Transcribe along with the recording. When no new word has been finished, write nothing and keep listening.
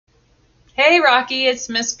Hey Rocky, it's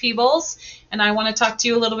Miss Peebles, and I want to talk to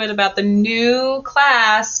you a little bit about the new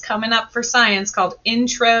class coming up for science called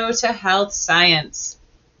Intro to Health Science.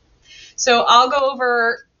 So I'll go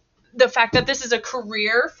over the fact that this is a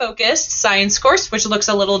career-focused science course, which looks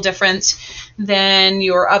a little different than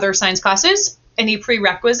your other science classes, any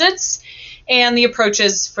prerequisites, and the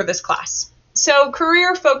approaches for this class. So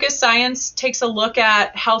career-focused science takes a look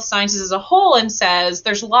at health sciences as a whole and says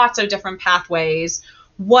there's lots of different pathways.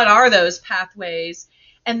 What are those pathways?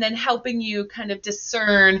 And then helping you kind of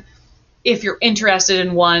discern if you're interested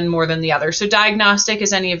in one more than the other. So diagnostic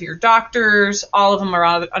is any of your doctors. All of them are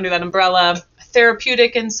under that umbrella.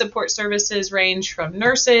 Therapeutic and support services range from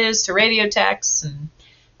nurses to radio techs and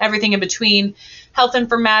everything in between. Health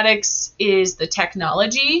informatics is the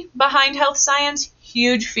technology behind health science.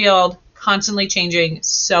 Huge field, constantly changing,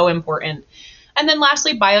 so important. And then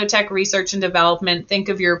lastly, biotech research and development. Think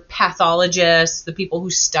of your pathologists, the people who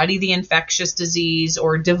study the infectious disease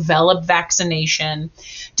or develop vaccination,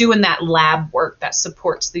 doing that lab work that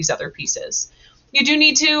supports these other pieces. You do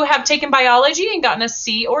need to have taken biology and gotten a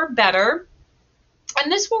C or better. And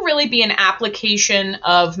this will really be an application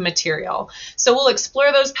of material. So we'll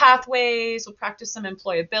explore those pathways, we'll practice some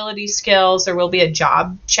employability skills, there will be a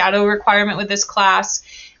job shadow requirement with this class.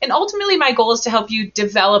 And ultimately my goal is to help you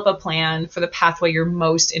develop a plan for the pathway you're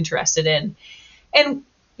most interested in. And,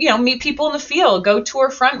 meet people in the field, go tour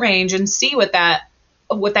Front Range and see what that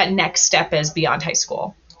next step is beyond high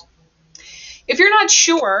school. If you're not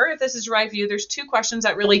sure if this is right for you, there's two questions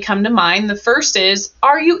that really come to mind. The first is,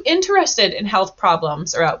 are you interested in health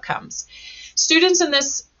problems or outcomes? Students in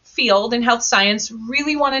this field in health science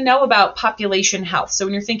really want to know about population health. So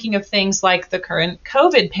when you're thinking of things like the current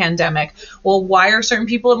COVID pandemic, well, why are certain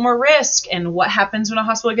people at more risk? And what happens when a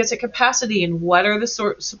hospital gets at capacity? And what are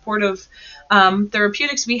the supportive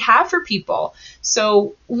therapeutics we have for people?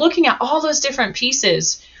 So looking at all those different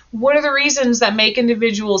pieces, what are the reasons that make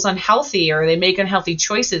individuals unhealthy or they make unhealthy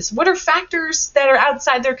choices? What are factors that are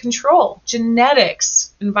outside their control?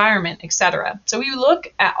 Genetics, environment, etc. So we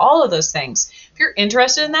look at all of those things. If you're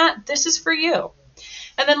interested in that, this is for you.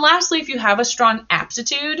 And then lastly, if you have a strong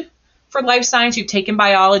aptitude for life science, you've taken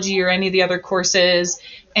biology or any of the other courses,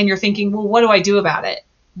 and you're thinking, well, what do I do about it?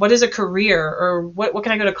 What is a career? Or what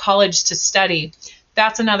can I go to college to study?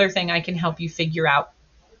 That's another thing I can help you figure out.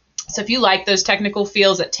 So if you like those technical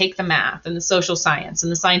fields that take the math and the social science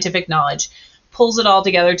and the scientific knowledge, pulls it all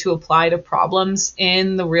together to apply to problems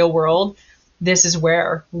in the real world, this is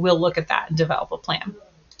where we'll look at that and develop a plan.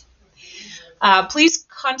 Please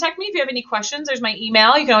contact me if you have any questions. There's my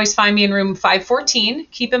email. You can always find me in room 514.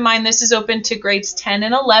 Keep in mind this is open to grades 10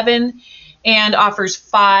 and 11 and offers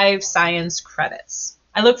 5 science credits.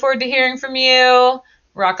 I look forward to hearing from you.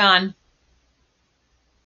 Rock on.